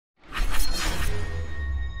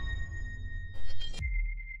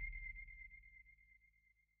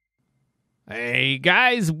Hey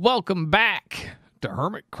guys, welcome back to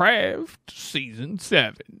Hermitcraft Season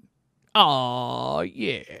 7. Aw,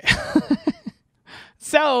 yeah.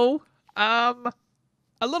 So, a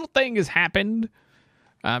little thing has happened.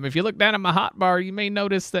 If you look down at my hotbar, you may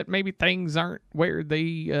notice that maybe things aren't where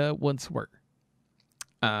they once were.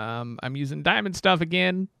 I'm using diamond stuff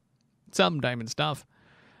again. Some diamond stuff.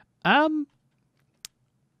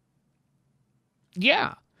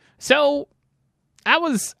 Yeah. So, I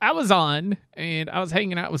was on, and I was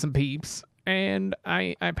hanging out with some peeps, and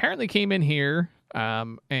I apparently came in here,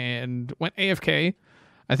 and went AFK.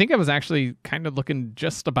 I think I was actually kind of looking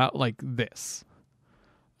just about like this.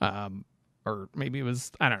 Or maybe it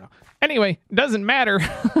was, I don't know. Anyway, doesn't matter.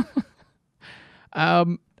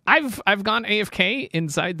 I've gone AFK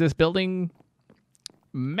inside this building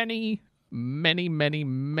many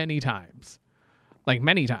times. Like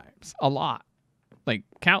many times. A lot. Like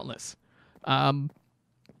countless.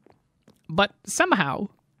 But somehow,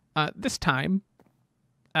 this time,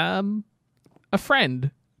 a friend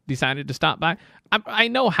decided to stop by. I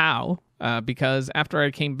know how, because after I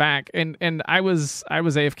came back, and I was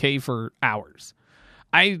AFK for hours.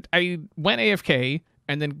 I went AFK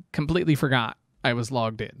and then completely forgot I was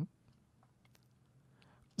logged in.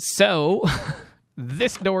 So,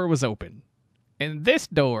 this door was open. And this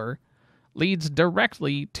door leads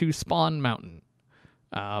directly to Spawn Mountain.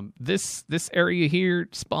 This area here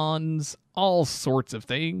spawns all sorts of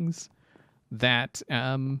things that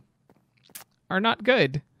are not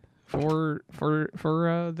good for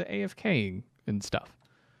the AFKing and stuff.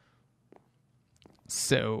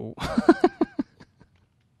 So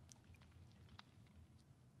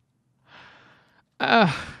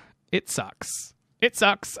it sucks. It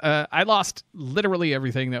sucks. I lost literally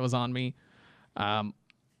everything that was on me. All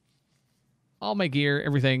my gear,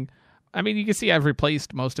 everything. I mean, you can see I've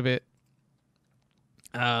replaced most of it.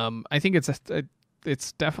 I think I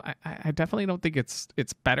definitely don't think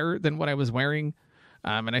it's better than what I was wearing.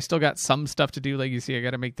 And I still got some stuff to do. Like you see, I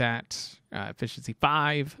got to make that efficiency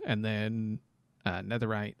 5, and then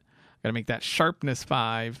netherite. Got to make that sharpness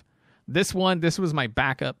 5. This was my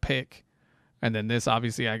backup pick, and then this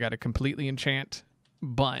obviously I got to completely enchant.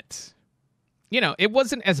 But you know, it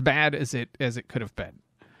wasn't as bad as it could have been.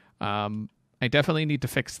 I definitely need to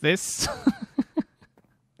fix this.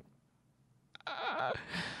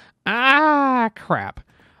 Crap.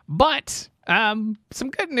 But some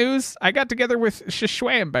good news. I got together with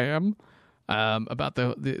Shishwambam about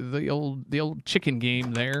the old chicken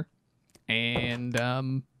game there, and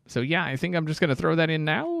so yeah, I think I'm just gonna throw that in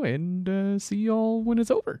now and see y'all when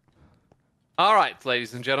it's over. All right,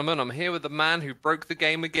 ladies and gentlemen, I'm here with the man who broke the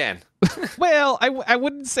game again. Well, I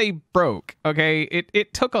wouldn't say broke. Okay,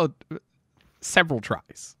 it took several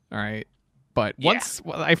tries. All right. But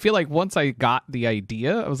I feel like once I got the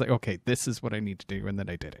idea, I was like, okay, this is what I need to do. And then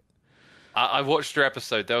I did it. I watched your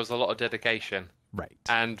episode. There was a lot of dedication. Right.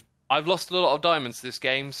 And I've lost a lot of diamonds this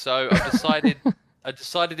game. So I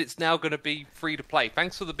decided it's now going to be free to play.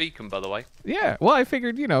 Thanks for the beacon, by the way. Yeah. Well, I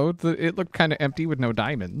figured, it looked kind of empty with no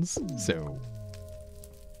diamonds. So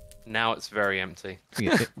now it's very empty.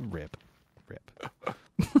 Yeah, rip.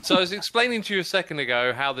 So I was explaining to you a second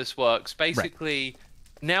ago how this works. Basically, right.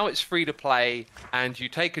 Now it's free to play, and you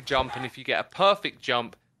take a jump, and if you get a perfect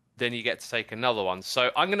jump, then you get to take another one.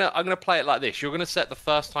 So I'm gonna play it like this. You're gonna set the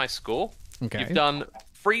first high score. Okay. You've done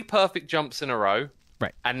 3 perfect jumps in a row.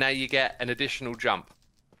 Right. And now you get an additional jump.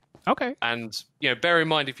 Okay. And bear in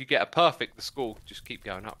mind, if you get a perfect, the score will just keep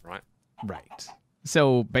going up, right? Right.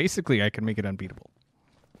 So basically, I can make it unbeatable,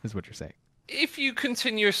 is what you're saying. If you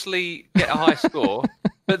continuously get a high score,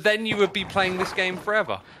 but then you would be playing this game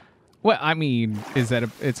forever. Well, I mean, it's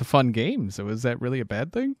a fun game, so is that really a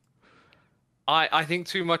bad thing? I think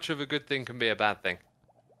too much of a good thing can be a bad thing.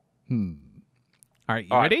 All right,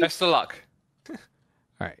 you ready? Best of luck. All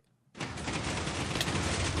right.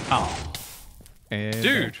 Oh. And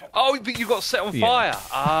dude. Oh, but you got set on fire.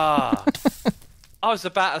 Ah. I was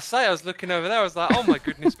about to say, I was looking over there, I was like, oh my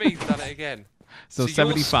goodness me, he's done it again. So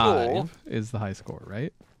 75 is the high score,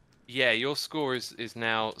 right? Yeah, your score is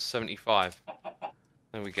now 75.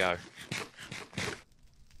 There we go.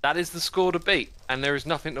 That is the score to beat, and there is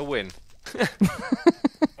nothing to win.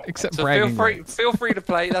 Except so bragging rights. Feel free to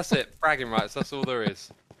play. That's it. Bragging rights. That's all there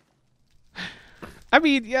is. I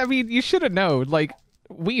mean, you should have known. Like,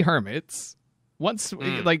 we hermits,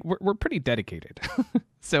 we're pretty dedicated.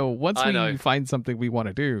 So once we find something we want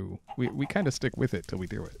to do, we kind of stick with it till we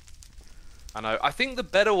do it. I know. I think the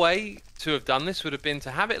better way to have done this would have been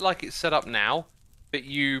to have it like it's set up now, but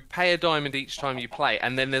you pay a diamond each time you play,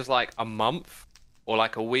 and then there's like a month or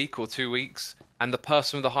like a week or 2 weeks, and the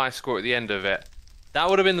person with the highest score at the end of it That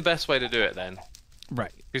would have been the best way to do it then.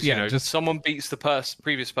 Right. Because, you know, just someone beats the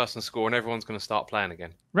previous person's score and everyone's going to start playing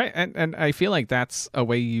again. Right. And I feel like that's a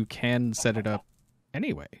way you can set it up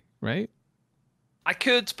anyway, right? I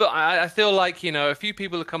could, but I feel like, you know, a few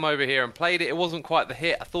people have come over here and played it. It wasn't quite the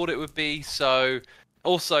hit I thought it would be. So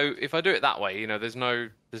also, if I do it that way, you know, there's no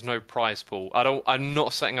prize pool. I'm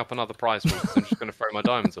not setting up another prize pool because I'm just going to throw my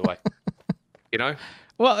diamonds away. You know?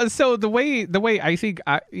 Well, so the way I think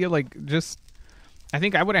I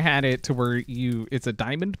think I would have had it to where it's a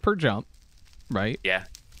diamond per jump, right? Yeah.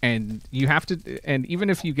 And you have to, and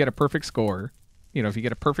even if you get a perfect score, you know, if you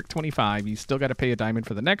get a perfect 25, you still got to pay a diamond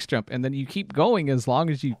for the next jump, and then you keep going as long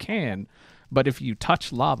as you can. But if you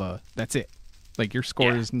touch lava, that's it. Like your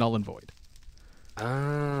score is null and void.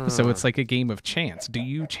 Oh. So it's like a game of chance. Do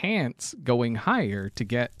you chance going higher to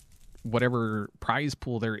get whatever prize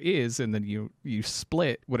pool there is, and then you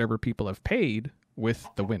split whatever people have paid with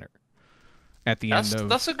the winner at the end of...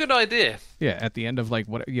 That's a good idea. Yeah, at the end of like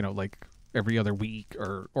what, you know, like every other week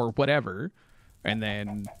or whatever. And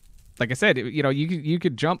then, like I said, you know, you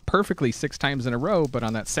could jump perfectly 6 times in a row, but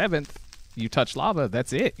on that 7th you touch lava,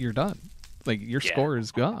 that's it, you're done. Like your score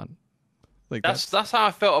is gone. Like that's how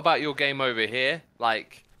I felt about your game over here.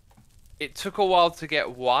 Like it took a while to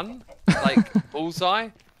get one like bullseye,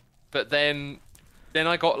 but then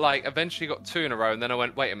I got like eventually got 2 in a row, and then I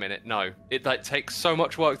went, wait a minute, no, it like takes so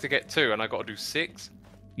much work to get 2, and I got to do 6.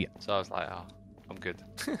 Yeah. So I was like, oh, I'm good.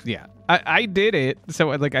 Yeah, I did it, so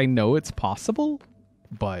like I know it's possible,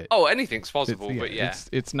 but anything's possible, but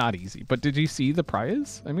it's not easy. But did you see the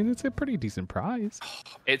prize? I mean, it's a pretty decent prize.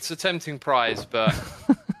 It's a tempting prize, but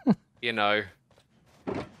you know,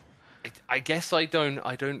 I guess I don't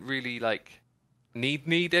really like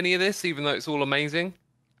need any of this, even though it's all amazing.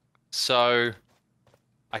 So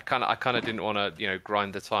I kind of didn't want to, you know,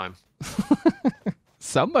 grind the time.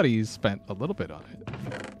 Somebody spent a little bit on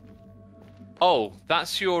it. Oh,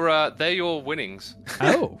 that's they're your winnings.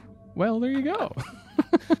 Oh, well, there you go.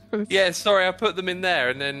 Yeah, sorry, I put them in there,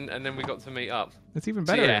 and then we got to meet up. That's even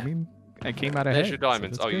better. So, yeah. I mean, I came out ahead. There's your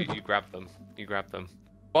diamonds. So you grabbed them. You grabbed them.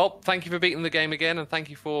 Well, thank you for beating the game again, and thank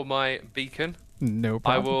you for my beacon. No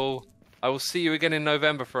problem. I will see you again in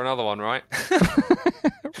November for another one, right?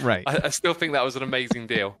 Right. I still think that was an amazing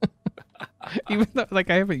deal. Even though, like,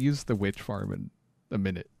 I haven't used the witch farm in a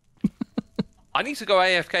minute. I need to go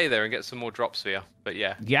AFK there and get some more drops for you. But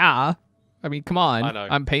yeah. Yeah. I mean, come on. I know.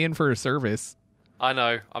 I'm paying for a service. I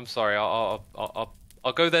know. I'm sorry. I'll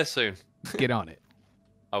go there soon. Get on it.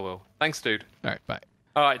 I will. Thanks, dude. All right. Bye.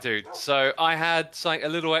 All right, dude. So I had something a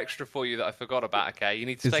little extra for you that I forgot about. Okay, you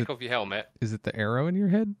need to take off your helmet. Is it the arrow in your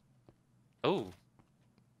head? Oh,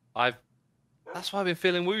 that's why I've been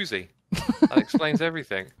feeling woozy. That explains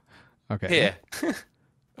everything. Okay. Here.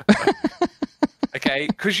 Okay,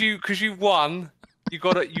 because you won, you've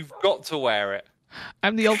got to wear it.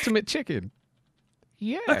 I'm the ultimate chicken.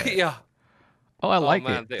 Yeah. Look at you. Oh, I like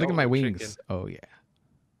man, it. Look at my wings. Chicken. Oh yeah.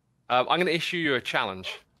 I'm going to issue you a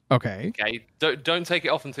challenge. Okay. Okay. Don't take it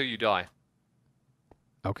off until you die.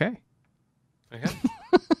 Okay. Okay.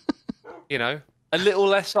 You know, a little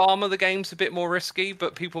less armor. The game's a bit more risky,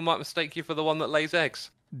 but people might mistake you for the one that lays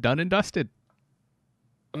eggs. Done and dusted.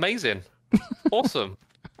 Amazing. Awesome.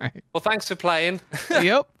 All right. Well, thanks for playing.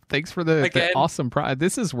 Yep. Thanks for the Again. awesome prize.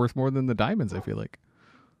 This is worth more than the diamonds, I feel like.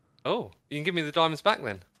 Oh, you can give me the diamonds back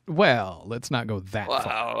then. Well, let's not go that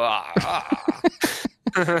far.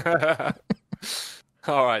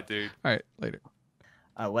 All right, dude. All right, later.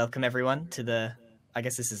 Welcome everyone to I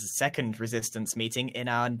guess this is the second Resistance meeting in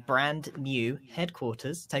our brand new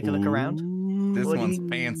headquarters. Take a look around. This What do one's you-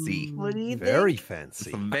 fancy. What do you Very think? fancy.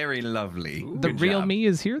 It's very lovely. The Good real job. me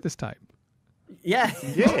is here this time. Yeah.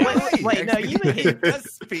 Yeah. Wait, no, you were here.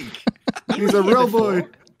 Does speak. You He's were a here real before. boy.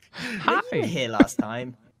 Hi. You were here last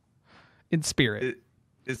time. In spirit.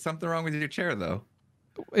 Is something wrong with your chair, though?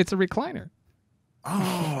 It's a recliner.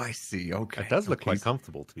 Oh, I see. Okay. That does look Okay. quite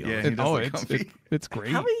comfortable, to be Yeah, honest. he does look comfy. It's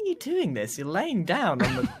great. How are you doing this? You're laying down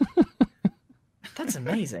on the. That's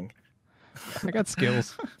amazing. I got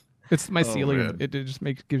skills. It's my ceiling. man. It just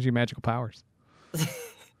gives you magical powers.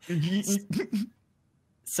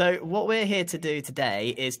 So what we're here to do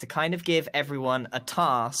today is to kind of give everyone a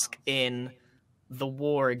task in the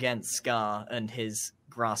war against Scar and his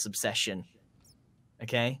grass obsession.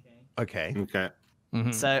 Okay? Okay. Okay.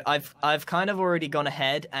 Mhm. So I've kind of already gone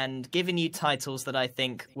ahead and given you titles that I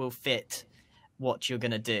think will fit what you're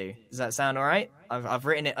going to do. Does that sound all right? I've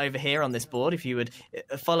written it over here on this board. If you would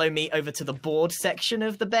follow me over to the board section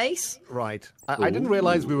of the base. Right. I didn't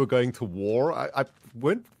realize we were going to war.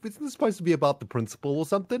 Wasn't this supposed to be about the principle or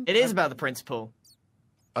something? It is about the principle.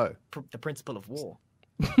 Oh. The principle of war.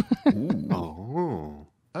 Oh.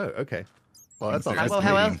 Oh, okay. Well, that's not How- bad.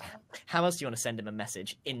 Well, That's how else do you want to send him a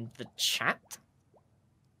message? In the chat?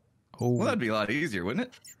 Oh, Well, that'd be a lot easier, wouldn't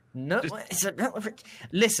it? No.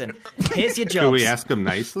 Listen, here's your job. Should we ask him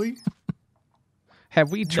nicely?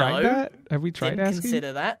 have we tried No. that? Have we tried Didn't asking?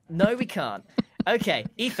 consider that. No, we can't. Okay,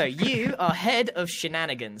 Etho, you are head of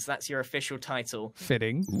shenanigans. That's your official title.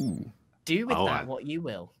 Fitting. Ooh, Do with Oh, that I- what you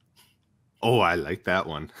will. Oh, I like that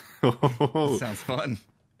one. sounds fun.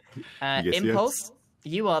 Yes, yes. Impulse,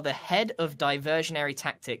 you are the head of diversionary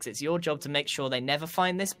tactics. It's your job to make sure they never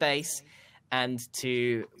find this base and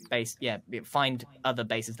to find other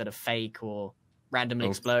bases that are fake or randomly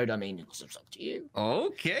explode. I mean, it's up to you.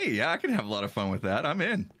 Okay, yeah, I can have a lot of fun with that. I'm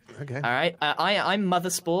in. Okay. All right. I'm Mother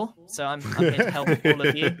Spore, so I'm here to help all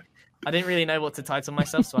of you. I didn't really know what to title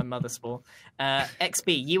myself, so I'm Mother Spore.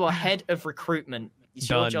 XB, you are head of recruitment. It's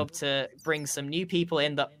your Done. job to bring some new people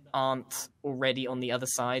in that aren't already on the other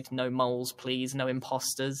side. No moles, please. No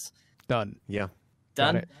imposters. Done. Yeah.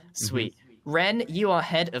 Done? it. Sweet. Ren, you are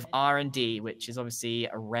head of R&D, which is obviously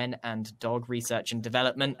a Ren and dog research and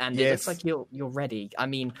development, and it looks Yes. like you're ready. I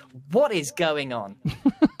mean, what is going on?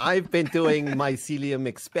 I've been doing mycelium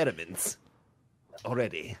experiments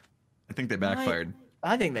already. I think they backfired.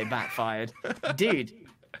 I think they backfired. Dude,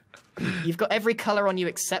 you've got every color on you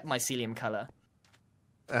except mycelium color.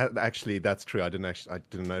 Actually, that's true. I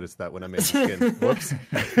didn't notice that when I made the skin. Whoops.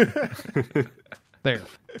 There.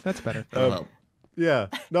 That's better. That'll help. Yeah.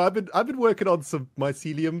 No, I've been working on some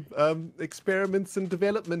mycelium experiments and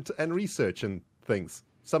development and research and things.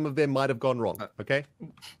 Some of them might have gone wrong. Okay.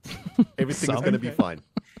 Everything is Some? going to be fine.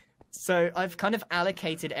 So I've kind of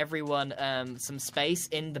allocated everyone some space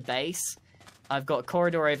in the base. I've got a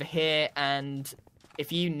corridor over here, and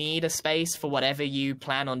if you need a space for whatever you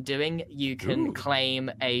plan on doing, you can claim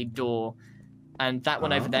a door. And that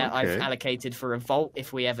one over there, I've okay. allocated for a vault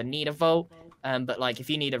if we ever need a vault. But like, if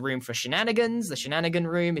you need a room for shenanigans, the shenanigan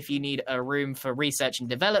room. If you need a room for research and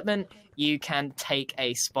development, you can take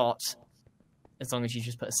a spot, as long as you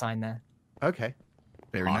just put a sign there. Okay.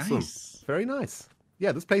 Very Awesome. nice. Very nice.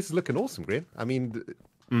 Yeah, this place is looking awesome, Grant. I mean,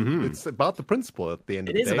 it's about the principle at the end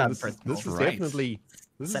of It the is day. about the This is- principle. This is Right. definitely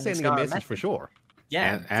Sending sending a Scar a message for message. sure.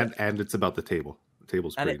 Yeah. And it's about the table. The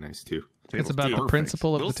table's And pretty nice too. Table's about the perfect.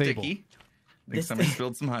 principle of Little the table. Sticky. I think This- somebody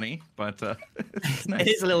spilled some honey, but it's nice. It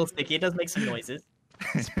is a little sticky. It does make some noises.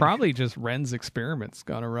 It's probably just Ren's experiments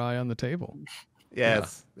gone awry on the table.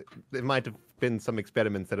 Yes. There might have been some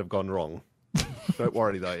experiments that have gone wrong. Don't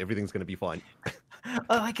worry, though. Everything's going to be fine. Oh,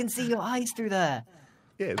 I can see your eyes through there.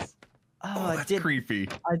 Yes. Oh, Oh, I that's did. creepy.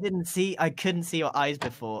 I couldn't see your eyes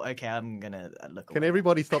before. Okay, I'm gonna look. Can away.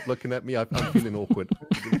 everybody stop looking at me? I'm feeling awkward.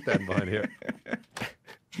 I'm gonna stand behind here.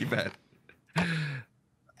 You bet.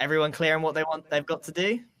 Everyone clear on what they've got to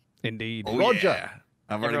do? Indeed. Oh, Roger. yeah.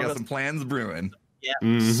 I've already Everyone got goes- some plans brewing. Yeah,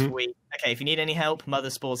 Mhm. sweet. Okay, if you need any help, Mother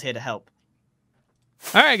Spore's here to help.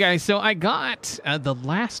 All right, guys. So I got the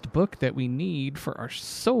last book that we need for our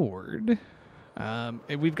sword. And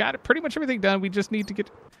we've got pretty much everything done. We just need to get.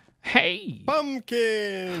 Hey,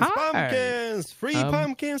 Pumpkins! Hi. Pumpkins! Free Um,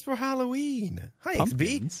 pumpkins for Halloween! Hi, XB!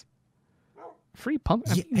 pumpkins. Free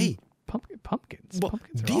pumpkins. Yeah, hey. Pumpkins. Well,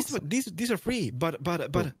 Pumpkins are these, awesome. these are free, but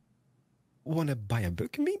wanna buy a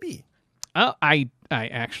book maybe? Oh, I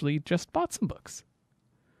actually just bought some books.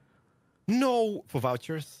 No, for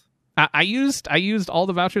vouchers. I used all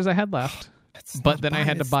the vouchers I had left, That's but not then I buying,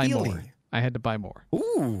 had to it's buy more. stealing. I had to buy more.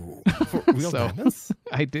 Ooh, for real So, diamonds?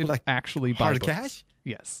 I did Like actually buy Hard books. cash?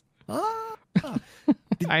 Yes, Ah,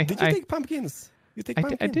 I- did you I- take pumpkins? You take I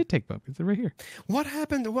pumpkins? did take pumpkins. They're right here. What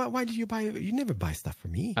happened? Why did you buy? You never buy stuff for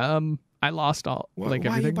me. I lost all Why like you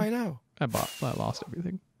everything. buy now? I lost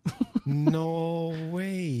everything. No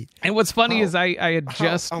way. And what's funny How- is I had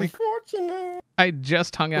just Unfortunate. I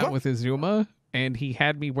just hung out What? with Izuma, and he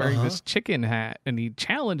had me wearing Uh-huh. this chicken hat, and he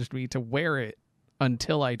challenged me to wear it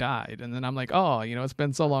until I died. And then I'm like, oh, it's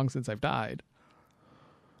been so long since I've died.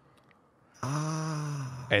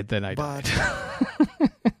 Ah. And then I But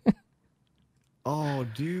died. oh,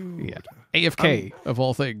 dude. Yeah. AFK of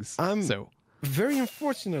all things. I'm- So, Very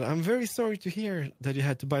unfortunate. I'm very sorry to hear that you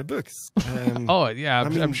had to buy books. oh yeah,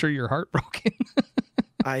 I'm mean- sure you're heartbroken.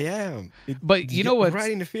 I am. But you know what's-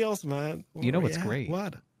 right in the feels, man. You know what's Yeah, great?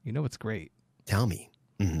 What? You know what's great? Tell me.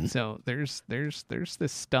 Mhm. So there's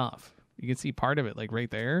this stuff. You can see part of it like right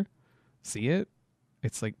there. See it?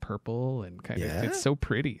 It's like purple and kind of Yeah? it's so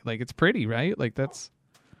pretty. Like it's pretty, right? Like that's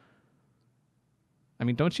I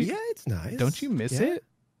mean, don't you Yeah, it's nice. don't you miss Yeah. it?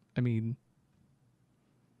 I mean,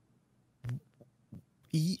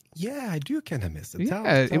 Yeah, I do kind of miss it.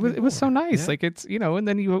 Yeah, Tell me it was so more. nice. Yeah? Like it's and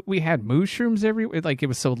then we had mushrooms everywhere. Like it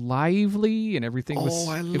was so lively and everything was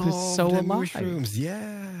I it love was so the alive. mushrooms.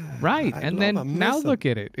 Yeah, Right, I and love then them. now Miss look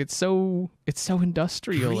at it. It's so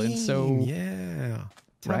industrial Green, and so yeah.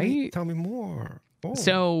 right? Tell me more. Oh,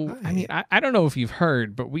 so. I hi. mean, I don't know if you've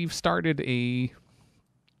heard, but we've started an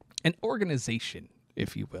organization,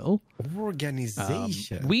 if you will.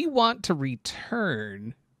 Organization. We want to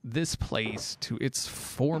return this place to its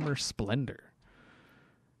former splendor.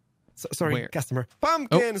 Sorry, Where? customer.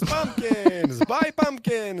 Pumpkins, Oh. pumpkins. Buy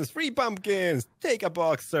pumpkins. Free pumpkins. Take a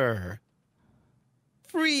box, sir.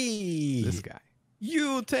 Free. This guy.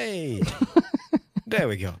 You take. There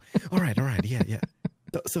we go. All right. Yeah.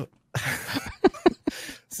 So,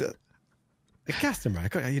 so the customer,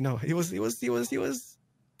 he was.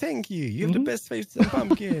 Thank you. You have the best face in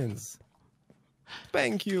pumpkins.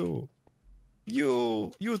 Thank you.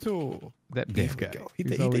 You too. That There beef we guy.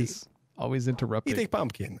 go. He's always He interrupting. take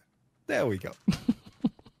pumpkin. There we go.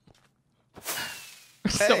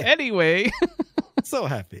 So Hey. anyway, So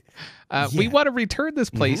happy. we Yeah. want to return this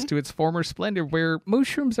place to its former splendor, where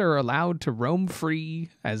mushrooms are allowed to roam free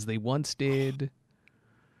as they once did.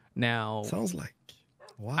 Now, Sounds like.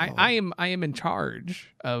 Wow. I am in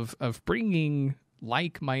charge of bringing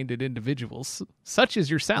like-minded individuals such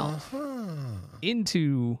as yourself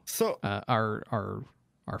into So our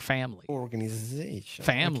family. organization.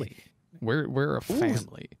 Family. We're a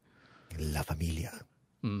family. Okay. La familia.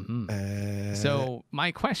 So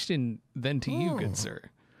my question then to you, good sir,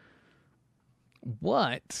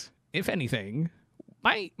 what, if anything,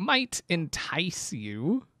 might entice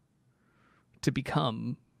you to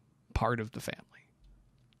become part of the family?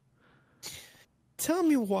 Tell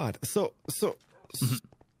me what. So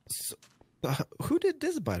who did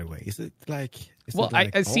this, by the way? Is it like? Well,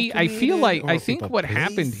 I see. I feel alternated, like or I think people what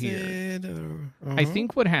happened place here. it, or- I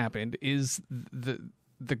think what happened is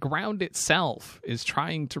the ground itself is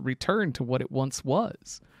trying to return to what it once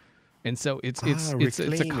was, and so it's a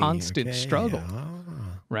reclaiming, constant okay, struggle, ah.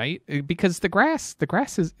 right? Because the grass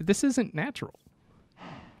isn't natural.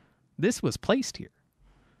 This was placed here.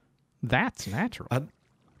 That's natural. I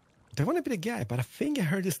don't want to be the guy, but I think I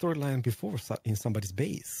heard this storyline before in somebody's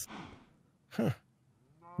base.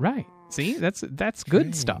 Right. See, that's good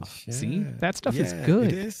Strange, stuff. yeah. See, that stuff is Yeah, good.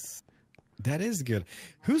 It is. That is good.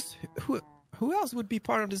 Who else would be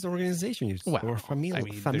part of this organization? Well, Or familia? I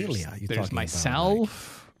mean, Familia. You're there's talking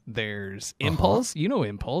myself. There's Impulse. You know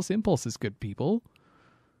Impulse. Impulse is good people.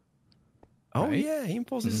 About, right? yeah,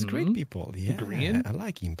 Impulse is great people. Yeah, Green. I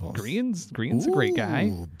like Impulse. Green's a great guy.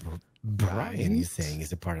 Ooh, Brian, you Right. saying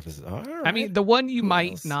is a part of this? All right. I mean, the one you Who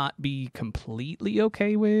might else? not be completely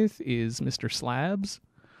okay with is Mr. Slabs,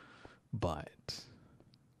 but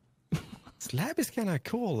Slab is kind of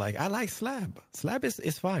cool. Like I like Slab. Slab is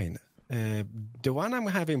fine. The one I'm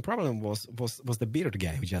having problem was the bearded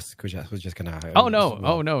guy who's just gonna. oh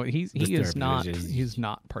no, he is disturbed. not. He's- He's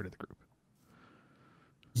not part of the group.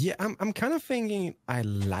 Yeah, I'm kind of thinking I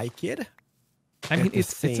like it. I mean, At the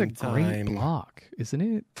it's a same great time- block, isn't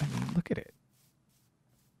it? I mean, look at it.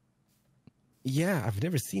 Yeah, I've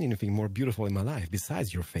never seen anything more beautiful in my life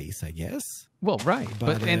besides your face, I guess. Well, right,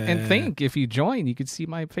 but But, and think if you join, you could see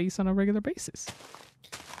my face on a regular basis.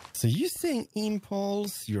 So you saying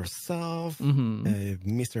Impulse, yourself,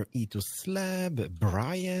 Mr. Ito Slab,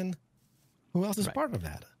 Brian. Who else is Right. part of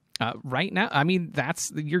that? Right now, I mean,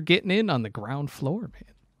 you're getting in on the ground floor, man.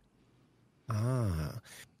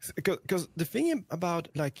 Because the thing about,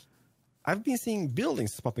 like, I've been seeing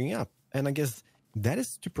buildings popping up, and I guess that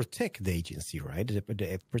is to protect the agency, right?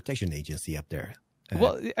 The protection agency up there.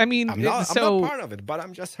 Well, I mean, I'm not so part of it, but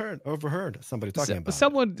I'm just overheard somebody talking about it.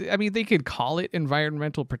 someone. I mean, they could call it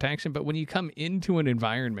environmental protection, but when you come into an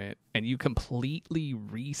environment and you completely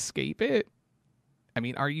rescape it, I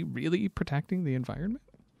mean, are you really protecting the environment?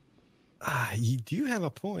 You do have a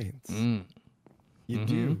point. You Mm-hmm.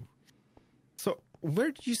 do. So,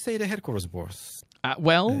 where did you say the headquarters was?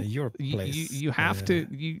 Well, Your place. you have to.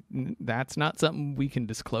 That's not something we can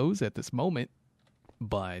disclose at this moment.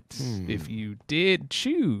 But if you did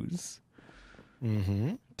choose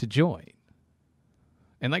to join,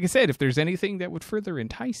 and like I said, if there's anything that would further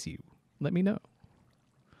entice you, let me know.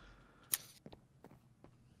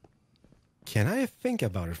 Can I think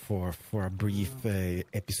about it for a brief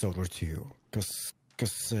episode or two? Because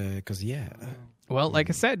yeah. Well, like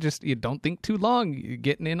I said, just you don't think too long. You're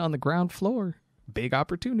getting in on the ground floor. Big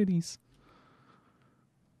opportunities.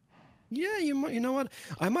 Yeah, you know what?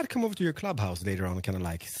 I might come over to your clubhouse later on and kind of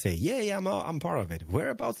like say, yeah, I'm part of it.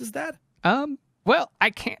 Whereabouts is that? Well, I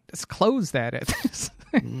can't disclose that at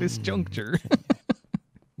this juncture.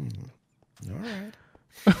 All right.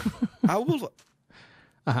 I will.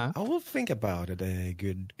 Uh-huh. I will think about it,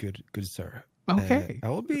 good sir. Okay. I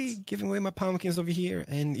will be giving away my pumpkins over here,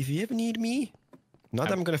 and if you ever need me, not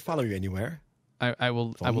that I'm going to follow you anywhere. I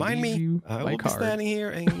will Mind leave me. you I my will card. be standing here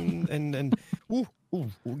and we'll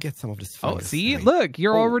get some of this. Oh, fungus. see, Hey. look,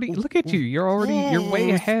 you're Oh, already. Look at you. You're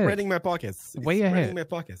way ahead. Spreading my pockets. Way Spreading ahead. my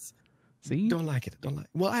pockets. See, Don't like it. Don't like.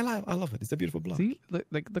 Well, I love it. It's a beautiful block. see, look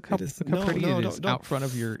how, It is- look how no, pretty no, it don't- is don't. out front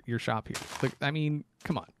of your shop here. Look, I mean,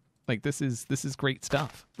 come on, like this is great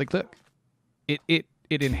stuff. Like, look, it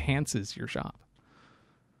enhances your shop.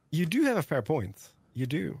 You do have a fair point. You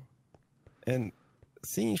do, and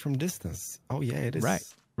seeing from distance, oh yeah, it is.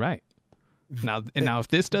 Right. Now, if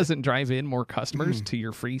this doesn't drive in more customers to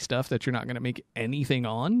your free stuff that you're not going to make anything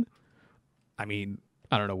on, I mean,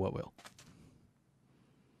 I don't know what will.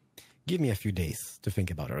 Give me a few days to think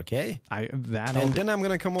about it, okay? And then I'm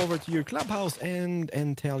gonna come over to your clubhouse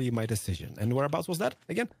and tell you my decision. And whereabouts was that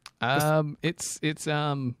again?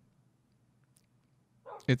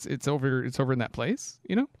 it's over in that place,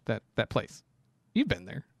 you know, that place. You've been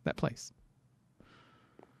there, that place.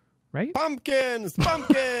 Right? Pumpkins!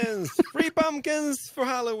 Free pumpkins for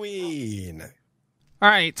Halloween. All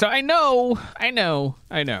right, so I know.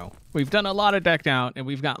 We've done a lot of decked out, and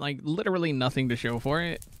we've got like literally nothing to show for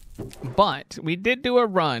it. But we did do a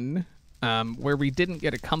run where we didn't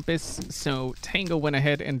get a compass, so Tango went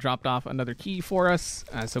ahead and dropped off another key for us,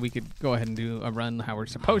 so we could go ahead and do a run how we're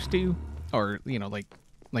supposed to, or you know, like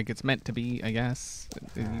it's meant to be, I guess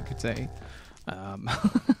you could say.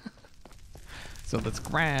 So let's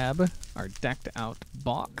grab our decked out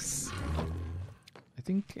box. I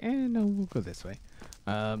think, no, we'll go this way.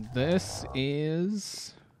 This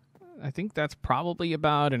is, I think that's probably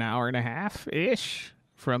about an hour and a half-ish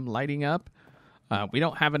from lighting up. We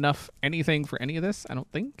don't have enough anything for any of this, I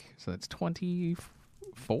don't think. So that's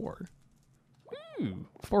 24. Ooh,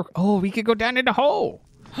 4. Oh, we could go down in the hole.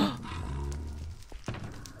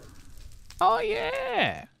 Oh,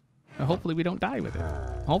 yeah. Hopefully we don't die with it.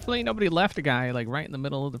 Hopefully nobody left a guy like right in the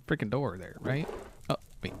middle of the freaking door there, right? Oh,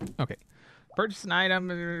 wait. Okay. Purchase an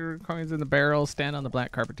item, coins in the barrel, stand on the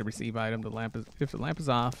black carpet to receive item. If the lamp is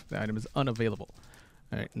off, the item is unavailable.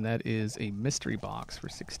 All right, and that is a mystery box for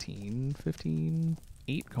 16, 15,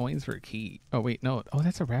 8 coins for a key. Oh, wait, no. Oh,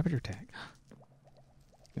 that's a rabbit tag.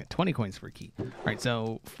 Yeah, 20 coins for a key. All right,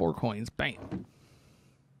 so 4 coins. Bam.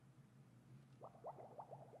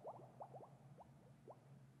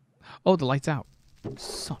 Oh, the light's out.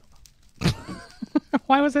 Son of a...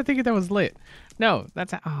 Why was I thinking that was lit? No,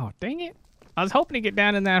 that's... Oh, dang it. I was hoping to get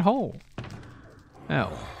down in that hole.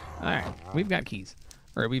 Oh. All right. We've got keys.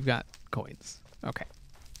 Or we've got coins. Okay.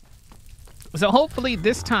 So hopefully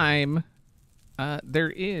this time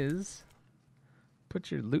there is... Put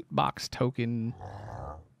your loot box token...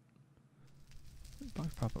 Box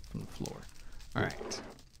pop up from the floor. All right.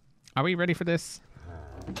 Are we ready for this?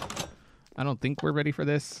 I don't think we're ready for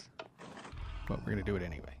this. But we're going to do it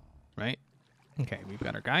anyway. Right? Okay, we've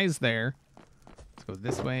got our guys there. Let's go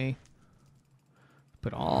this way.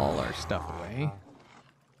 Put all our stuff away.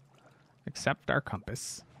 Except our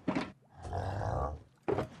compass.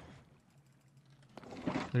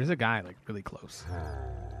 There's a guy, like, really close.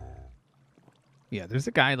 Yeah, there's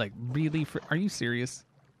a guy, like, really... Are you serious?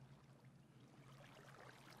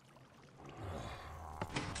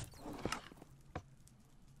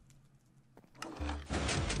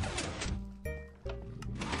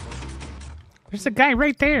 There's a guy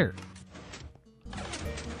right there. Oh,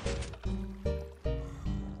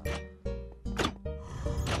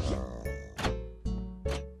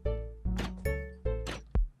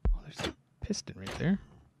 there's a piston right there.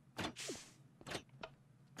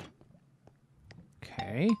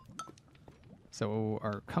 Okay. So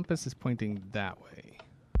our compass is pointing that way.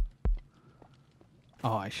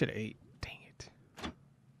 Oh, I should have ate. Dang it.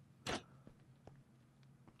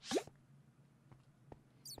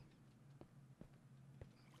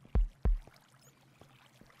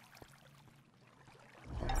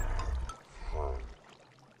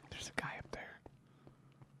 There's a guy up there.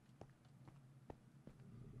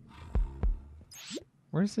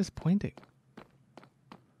 Where's this pointing?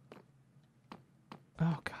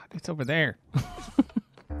 Oh, God, it's over there.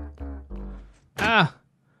 Ah!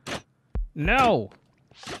 No!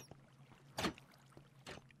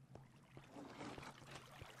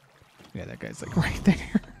 Yeah, that guy's like right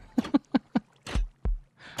there.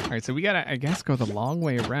 All right, so we gotta, I guess, go the long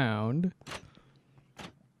way around.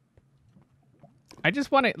 I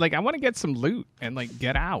just want to, like, I want to get some loot and, like,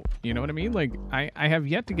 get out. You know what I mean? Like, I have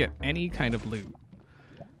yet to get any kind of loot.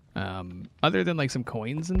 Other than, like, some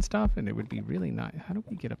coins and stuff, and it would be really nice. How do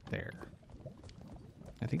we get up there?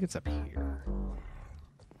 I think it's up here.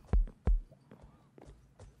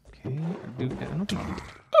 Okay, dude, I don't think.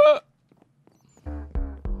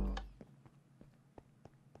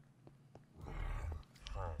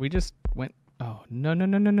 We just went. Oh no no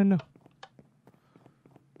no no no no!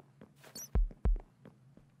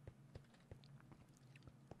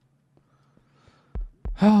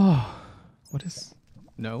 Oh, what is?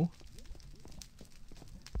 No.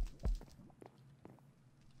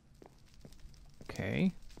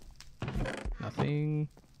 Okay. Nothing.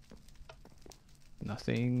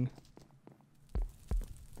 Nothing.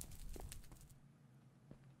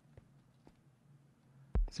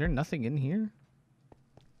 Is there nothing in here?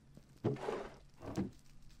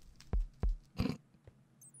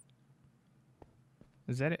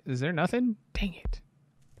 Is that it? Is there nothing? Dang it.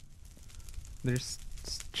 There's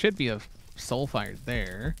should be a soul fire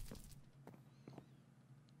there.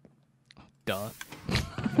 Duh.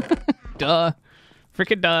 Duh.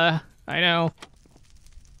 Frickin' duh. I know.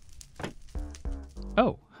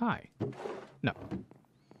 Oh, hi. No.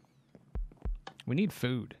 We need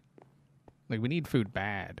food. Like, we need food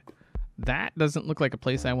bad. That doesn't look like a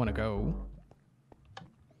place I want to go.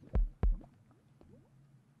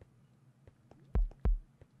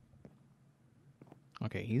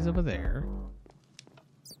 Okay, he's over there.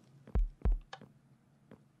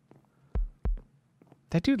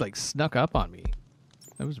 That dude, like, snuck up on me.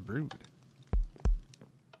 That was rude.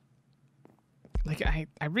 Like, I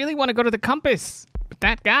really want to go to the compass. But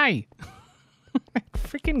that guy. That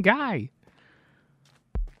freaking guy.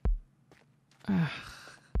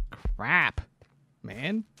 Crap.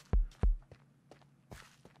 Man.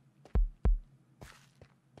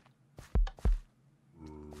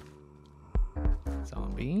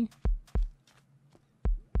 Zombie.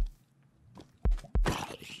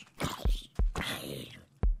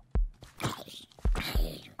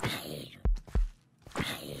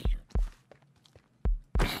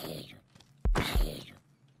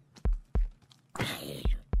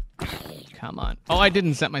 Come on. Oh, I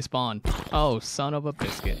didn't set my spawn. Oh, son of a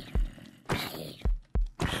biscuit.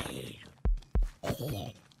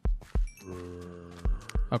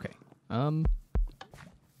 Okay.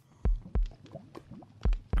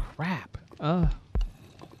 Crap. And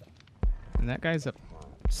that guy's a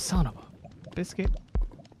son of a biscuit.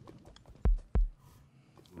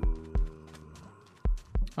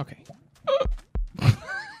 Okay.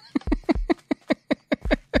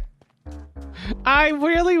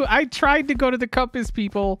 I tried to go to the compass,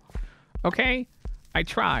 people. Okay? I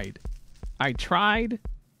tried.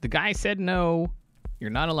 The guy said no.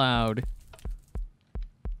 You're not allowed.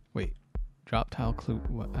 Wait. Drop tile clue.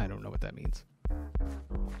 What? I don't know what that means.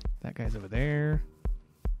 That guy's over there.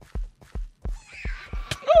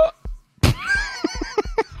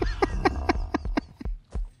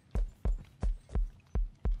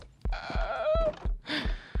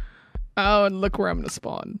 Oh, and look where I'm gonna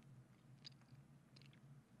spawn.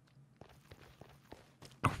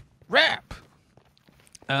 Crap.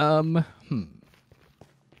 I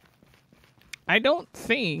don't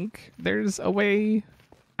think there's a way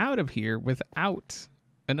out of here without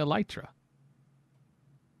an elytra.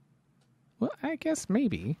 Well, I guess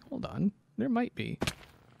maybe. Hold on. There might be.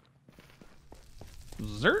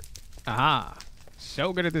 Zert. Aha.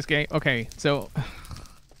 So good at this game. Okay, so...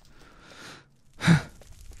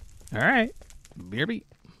 Alright. BRB.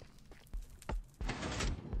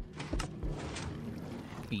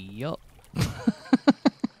 Yup.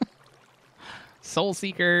 Soul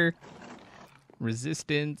Seeker.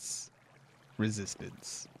 Resistance.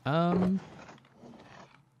 Kind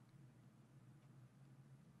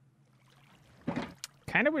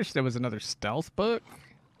of wish there was another stealth book.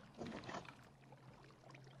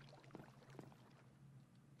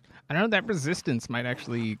 I know that resistance might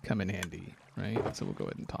actually come in handy, right? So we'll go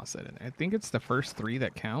ahead and toss that in. I think it's the first 3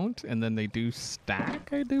 that count, and then they do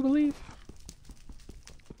stack, I do believe.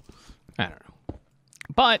 I don't know.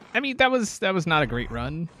 But, I mean, that was not a great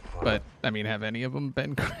run. But, I mean, have any of them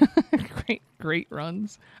been great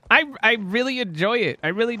runs? I really enjoy it. I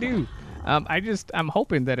really do. I'm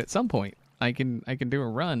hoping that at some point I can do a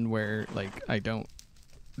run where, like, I don't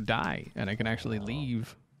die and I can actually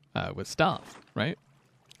leave with stuff, right?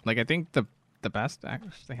 Like, I think the best,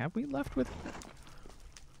 actually, have we left with?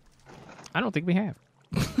 I don't think we have.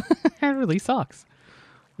 That really sucks.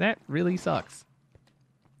 That really sucks.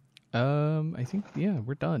 I think, yeah,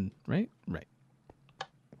 we're done, right? Right.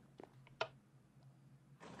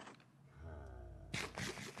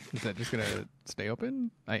 Is that just gonna stay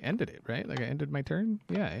open? I ended it, right? Like I ended my turn?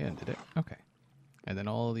 Yeah, I ended it. Okay. And then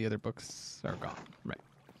all the other books are gone. Right.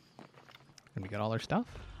 And we got all our stuff?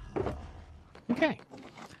 Okay.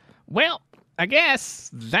 Well, I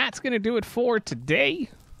guess that's gonna do it for today.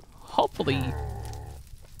 Hopefully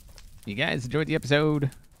you guys enjoyed the episode,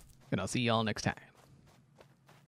 and I'll see y'all next time.